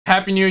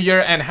Happy New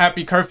Year and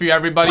happy curfew,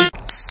 everybody.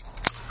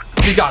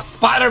 We got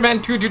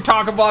Spider-Man 2 to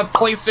talk about,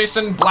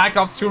 PlayStation, Black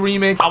Ops 2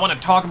 Remake. I want to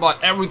talk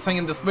about everything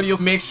in this video.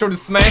 Make sure to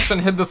smash and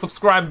hit the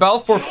subscribe bell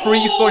for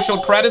free social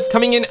credits.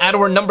 Coming in at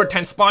our number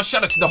 10 spot,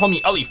 shout out to the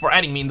homie Ellie for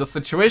adding me in this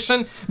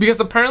situation. Because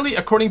apparently,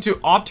 according to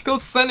Optical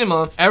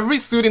Cinema, every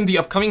suit in the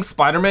upcoming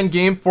Spider-Man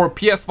game for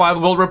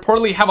PS5 will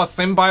reportedly have a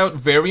symbiote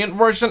variant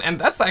version. And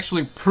that's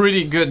actually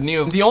pretty good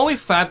news. The only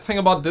sad thing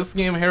about this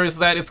game here is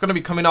that it's going to be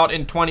coming out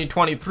in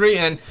 2023.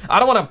 And I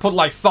don't want to put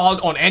like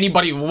salt on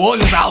anybody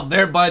wounds out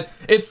there, but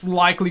it's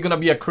likely gonna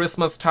be a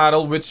Christmas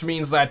title, which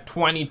means that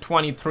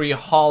 2023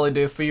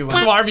 holiday season.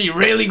 So are we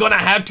really gonna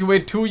have to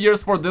wait 2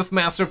 years for this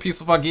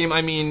masterpiece of a game?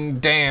 I mean,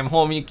 damn,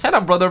 homie, can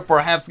a brother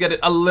perhaps get it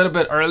a little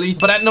bit early?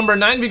 But at number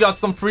 9, we got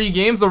some free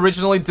games.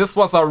 Originally, this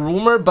was a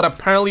rumor, but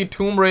apparently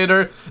Tomb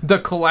Raider, the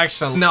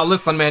collection. Now,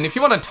 listen, man, if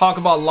you want to talk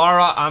about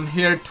Lara, I'm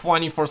here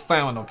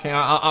 24/7, okay?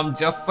 I'm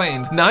just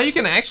saying. Now you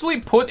can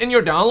actually put in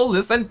your download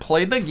list and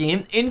play the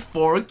game in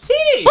 4K.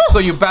 So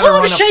you better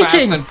run up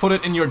fast and put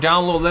it in your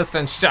download list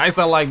and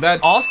shiza like that.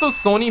 Also,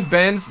 Sony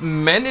Ben's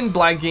Men in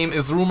Black game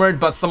is rumored,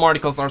 but some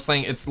articles are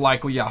saying it's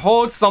likely a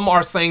hoax. Some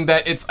are saying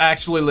that it's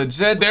actually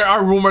legit. There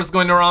are rumors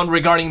going around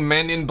regarding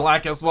Men in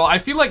Black as well. I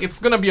feel like it's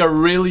gonna be a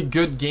really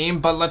good game,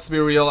 but let's be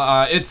real,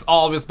 it's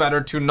always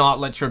better to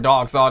not let your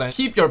dogs out and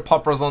keep your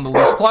puppers on the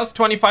leash. Plus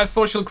 25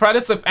 social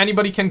credits if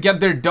anybody can get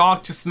their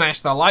dog to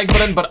smash the like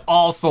button. But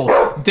also,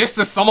 this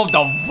is some of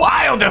the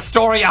wildest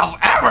story I've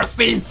ever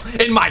seen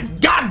in my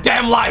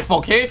goddamn life,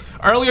 okay?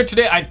 Earlier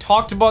today, I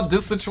talked about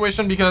this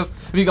situation because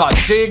we got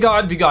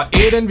J-God, we got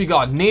Aiden, we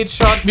got Nate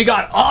Shot, we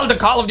got all the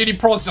Call of Duty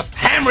pros just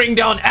hammering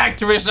down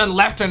Activision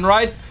left and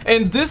right.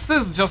 And this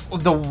is just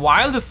the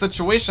wildest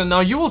situation. Now,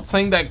 you will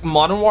think that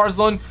Modern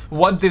Warzone,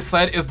 what they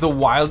said is the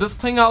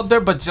wildest thing out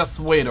there, but just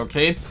wait,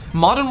 okay?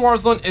 Modern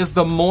Warzone is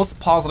the most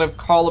positive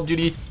Call of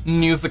Duty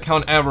news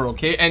account ever,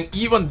 okay? And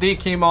even they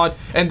came out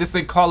and they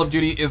said Call of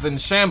Duty is in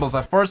shambles.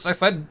 At first, I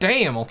said,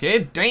 damn,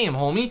 okay? Damn,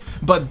 homie.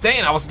 But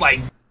then I was like,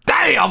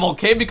 damn,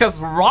 okay, because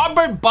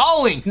Robert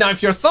Bowling. Now,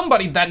 if you're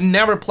somebody that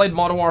never played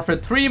Modern Warfare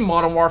 3,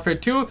 Modern Warfare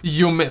 2,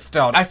 you missed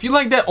out. I feel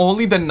like that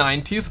only the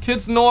 90s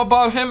kids know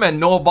about him and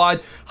know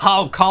about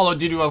how Call of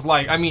Duty was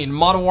like. I mean,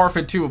 Modern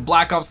Warfare 2,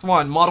 Black Ops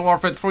 1, Modern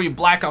Warfare 3,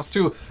 Black Ops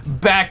 2,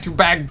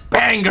 back-to-back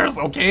bangers,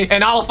 okay?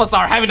 And all of us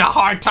are having a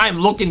hard time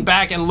looking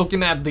back and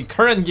looking at the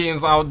current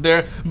games out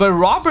there. But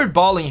Robert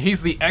Bowling,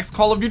 he's the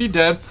ex-Call of Duty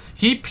dev.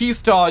 He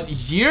pieced out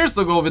years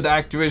ago with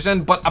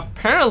Activision, but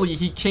apparently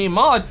he came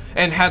out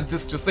and had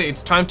this to say: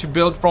 it's time to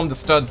build from the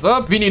studs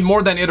up. We need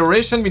more than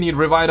iteration, we need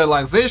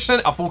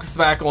revitalization, a focus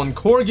back on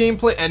core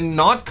gameplay and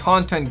not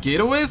content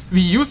gateways.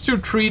 We used to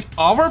treat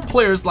our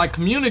players like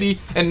community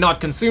and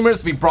not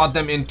consumers. We brought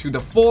them into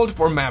the fold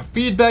for map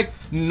feedback,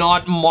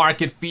 not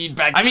market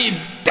feedback. I mean,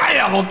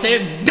 damn,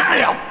 okay,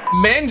 damn!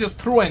 Man just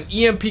threw an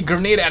EMP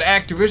grenade at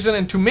Activision,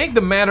 and to make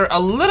the matter a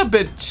little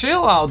bit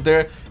chill out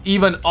there,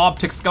 even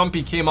Optic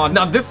Scumpy came on.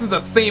 Now, this is the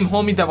same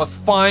homie that was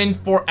fined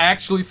for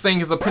actually saying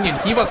his opinion.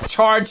 He was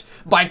charged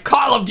by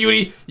Call of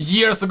Duty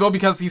years ago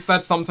because he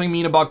said something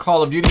mean about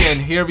Call of Duty, and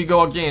here we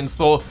go again.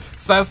 So,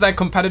 says that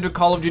competitive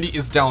Call of Duty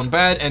is down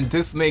bad, and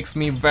this makes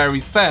me very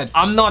sad.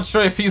 I'm not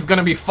sure if he's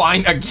gonna be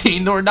fined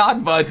again or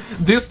not, but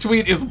this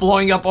tweet is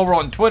blowing up over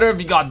on Twitter.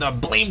 We got the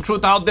blame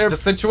truth out there. The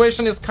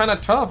situation is kind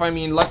of tough. I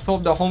mean, let's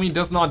hope the homie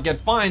does not get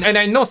fined. And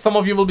I know some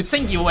of you will be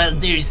thinking, well,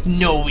 there's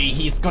no way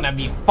he's gonna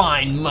be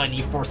fined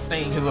money for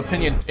saying his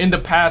opinion. In the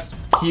past,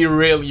 he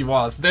really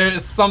was. There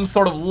is some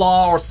sort of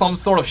law or some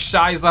sort of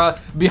shiza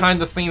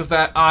behind the scenes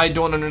that I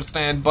don't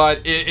understand,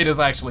 but it is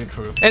actually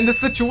true. And the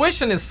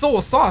situation is so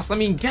sauce. I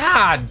mean,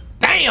 god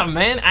damn,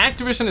 man,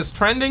 Activision is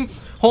trending.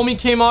 Homie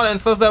came out and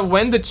says that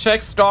when the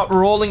checks stop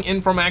rolling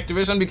in from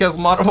Activision, because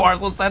Modern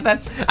Warzone said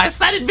that. I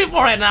said it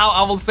before, and now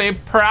I will say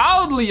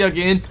proudly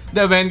again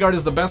that Vanguard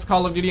is the best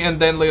Call of Duty, and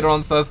then later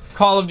on says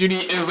Call of Duty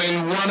is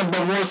in one of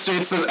the worst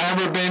states it's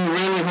ever been.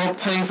 Really hope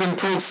things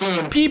improve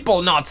soon.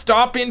 People not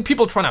stopping,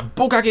 people trying to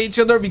bukake each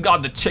other. We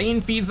got the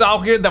chain feeds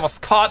out here that was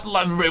caught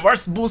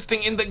reverse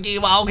boosting in the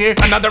game out here.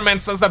 Another man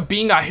says that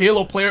being a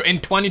Halo player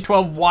in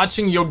 2012,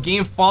 watching your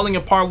game falling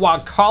apart while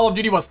Call of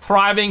Duty was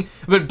thriving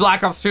with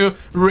Black Ops 2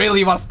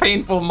 really was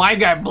painful. My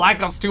guy,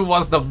 Black Ops 2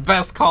 was the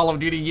best Call of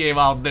Duty game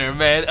out there,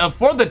 man.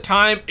 For the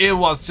time, it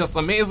was just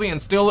amazing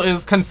and still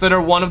is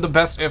considered one of the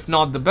best, if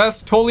not the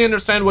best. Totally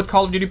understand what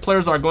Call of Duty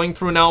players are going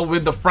through now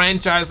with the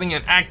franchising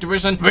and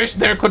Activision. Wish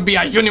there could be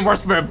a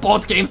universe where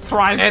both games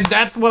thrive, and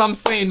that's what I'm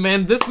saying,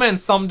 man. This man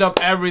summed up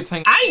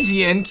everything.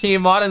 IGN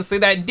came out and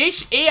said that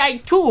this AI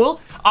tool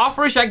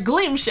offers a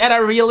glimpse at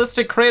a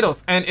realistic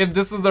Kratos, and if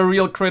this is a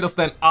real Kratos,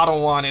 then I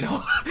don't want it.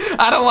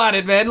 I don't want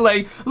it, man.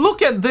 Like,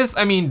 look at this.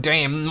 I mean,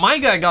 damn, my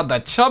guy got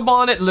that chub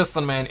on it.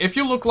 Listen, man, if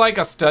you look like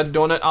a stud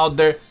donut out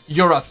there,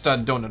 you're a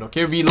stud donut,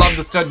 okay? We love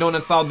the stud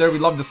donuts out there. We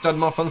love the stud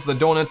muffins, the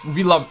donuts.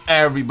 We love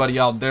everybody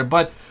out there.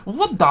 But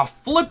what the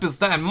flip is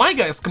that? My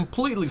guy is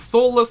completely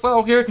soulless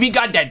out here. We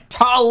got that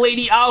tall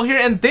lady out here,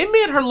 and they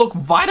made her look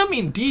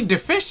vitamin D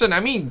deficient. I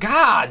mean,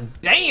 god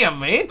damn,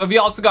 man. We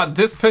also got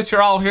this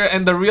picture out here,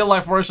 and the real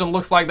life version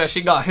looks like that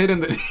she got hit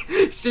in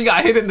the She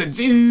got hit in the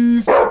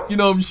G's. You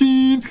know what I'm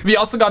saying? We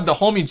also got the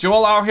homie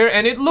Joel out here,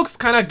 and it looks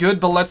kind of good,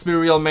 but let's be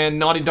real, man.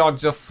 Naughty Dog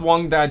just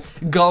swung that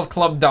golf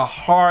club the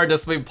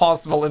hardest way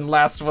possible in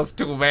Last of Us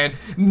 2, man.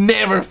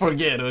 Never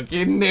forget,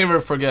 okay? Never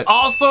forget.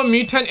 Also,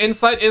 Mutan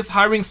Insight is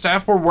hiring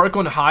staff for work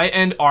on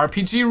high-end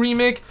RPG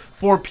remake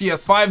for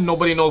PS5.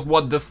 Nobody knows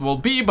what this will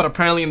be, but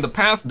apparently in the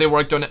past they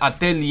worked on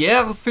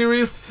Atelier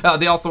series.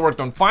 They also worked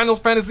on Final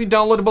Fantasy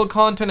downloadable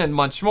content and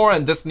much more,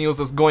 and this news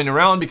is going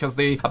around because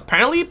they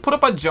apparently put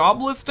up a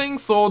job listing,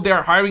 so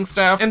they're hiring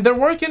staff and they're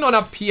working on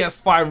a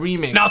PS5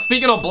 remake. Now,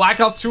 speaking of Black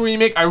Ops 2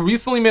 remake, I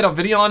recently made a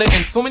video on it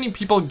and so many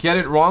people get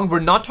it wrong. We're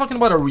not talking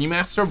about a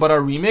remaster but a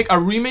remake. A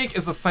remake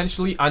is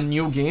essentially a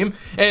new game,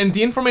 and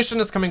the information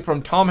is coming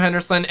from Tom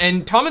Henderson,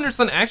 and Tom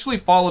Henderson actually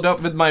followed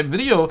up with my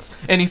video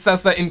and he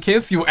says that in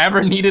case you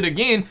ever need it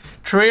again,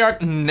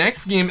 Treyarch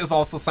next game is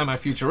also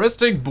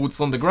semi-futuristic, boots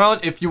on the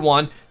ground if you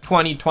want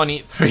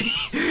 2023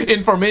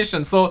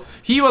 information. So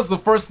he was the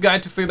first guy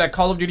to say that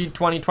Call of Duty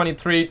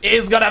 2023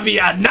 is gonna be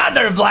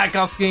another Black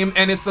Ops game,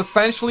 and it's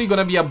essentially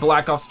gonna be a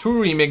Black Ops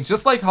 2 remake,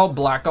 just like how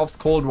Black Ops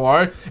Cold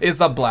War is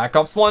a Black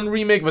Ops 1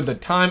 remake with the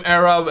time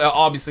era.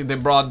 Obviously they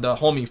brought the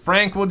homie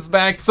Frank Woods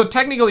back, so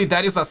technically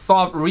that is a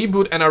soft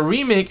reboot and a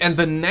remake, and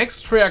the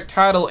next Treyarch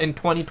title in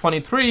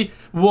 2023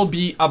 will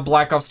be a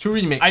Black Ops 2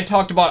 remake. I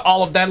talked about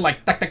all of that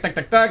like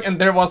tack, and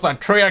there was a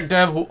Treyarch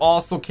dev who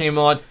also came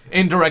out,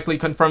 indirectly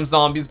confirmed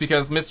zombies,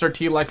 because Mr.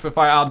 T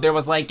Lexify out there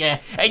was like,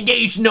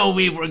 there's no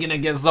way we're gonna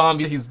get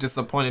zombies. He's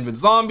disappointed with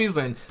zombies,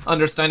 and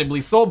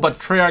understandably so, but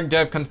Treyarch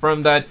dev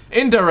confirmed that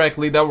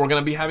indirectly that we're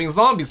gonna be having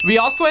zombies. We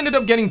also ended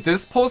up getting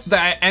this post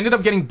that ended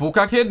up getting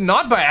bukaked,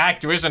 not by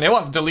Activision, it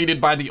was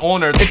deleted by the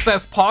owner. It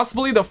says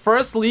possibly the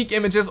first leak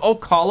images of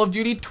Call of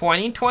Duty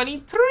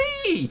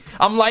 2023.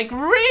 I'm like,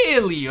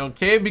 really?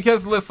 Okay,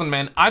 because listen,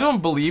 man, I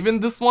don't believe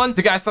in this one.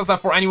 The guy says that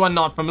for anyone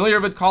not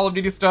familiar with Call of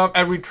Duty stuff,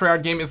 every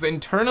Treyarch game is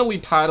internally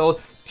titled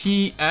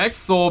TX,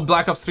 so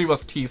Black Ops 3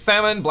 was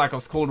T7, Black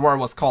Ops Cold War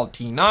was called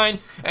T9,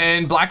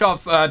 and Black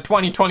Ops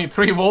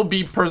 2023 will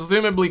be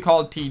presumably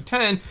called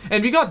T10,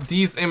 and we got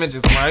these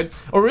images, right?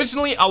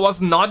 Originally, I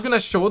was not gonna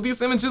show these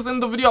images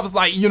in the video. I was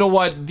like, you know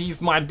what,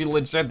 these might be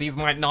legit, these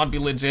might not be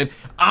legit.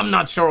 I'm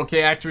not sure,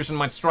 okay, Activision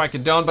might strike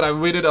it down, but I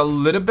waited a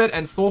little bit,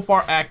 and so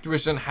far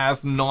Activision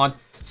has not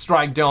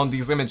strike down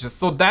these images,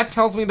 so that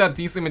tells me that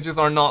these images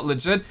are not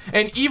legit.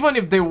 And even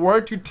if they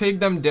were to take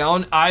them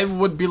down, I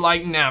would be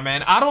like, nah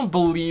man, I don't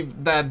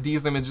believe that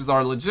these images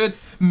are legit.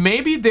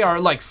 Maybe they are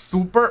like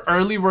super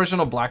early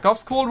version of Black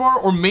Ops Cold War,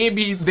 or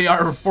maybe they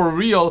are for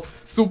real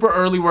super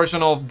early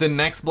version of the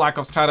next Black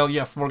Ops title.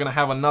 Yes, we're gonna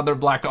have another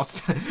Black Ops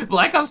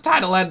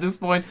title at this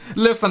point.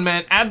 Listen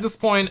man, at this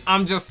point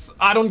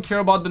I don't care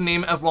about the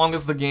name as long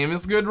as the game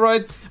is good,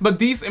 right? But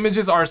these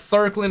images are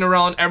circling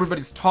around,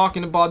 everybody's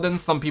talking about them,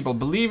 some people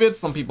believe it,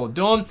 some people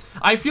don't.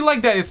 I feel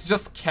like that it's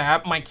just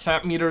cap. My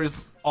cap meter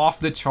is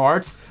off the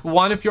charts.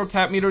 One, if your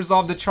cap meter is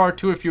off the chart.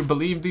 Two, if you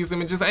believe these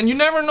images, and you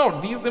never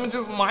know, these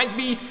images might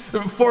be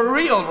for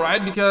real,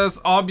 right? Because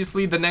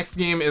obviously the next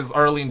game is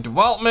early in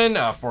development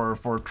for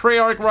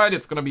Treyarch, right?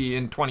 It's gonna be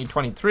in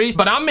 2023,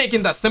 but I'm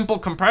making that simple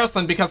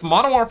comparison because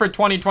Modern Warfare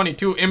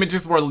 2022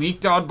 images were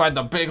leaked out by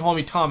the big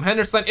homie Tom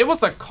Henderson. It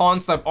was a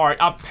concept art,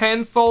 a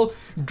pencil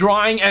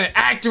drawing, and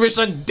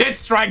Activision did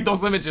strike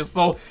those images.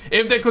 So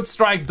if they could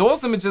strike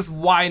those images,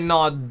 why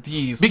not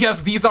these?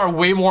 Because these are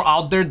way more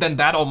out there than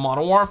that of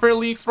Modern Warfare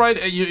leaks,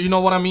 right? You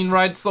know what I mean,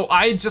 right? So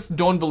I just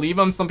don't believe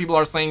them. Some people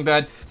are saying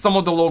that some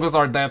of the logos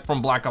are that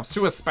from Black Ops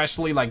 2,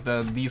 especially like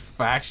these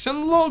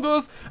faction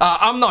logos.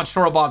 I'm not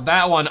sure about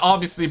that one.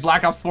 Obviously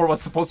Black Ops 4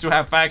 was supposed to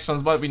have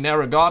factions, but we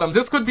never got them.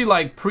 This could be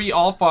like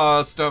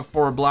pre-alpha stuff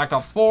for Black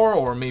Ops 4,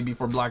 or maybe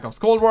for Black Ops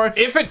Cold War.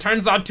 If it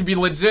turns out to be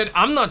legit,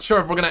 I'm not sure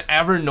if we're gonna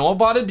ever know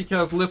about it,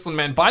 because listen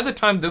man, by the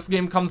time this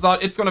game comes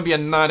out, it's gonna be a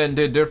night and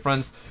day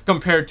difference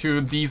compared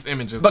to these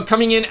images. But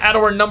coming in at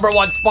our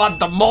 #1 spot,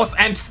 the most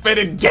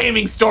anticipated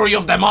gaming story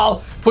of them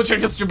all. Put your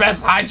just your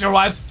beds, hide your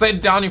wives,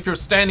 sit down if you're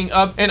standing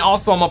up, and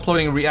also I'm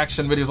uploading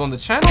reaction videos on the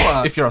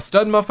channel. If you're a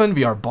stud muffin,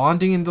 we are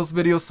bonding in those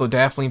videos, so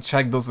definitely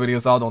check those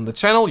videos out on the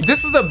channel.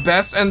 This is the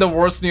best and the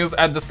worst news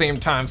at the same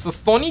time. So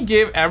Sony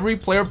gave every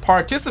player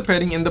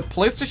participating in the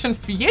PlayStation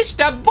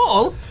Fiesta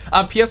Bowl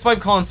a PS5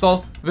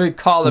 console with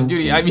Call of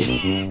Duty. I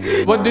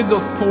mean, what did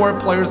those poor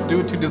players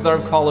do to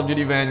deserve Call of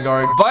Duty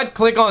Vanguard? But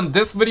click on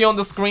this video on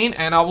the screen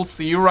and I will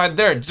see you right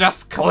there.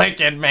 Just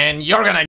click it, man. You're gonna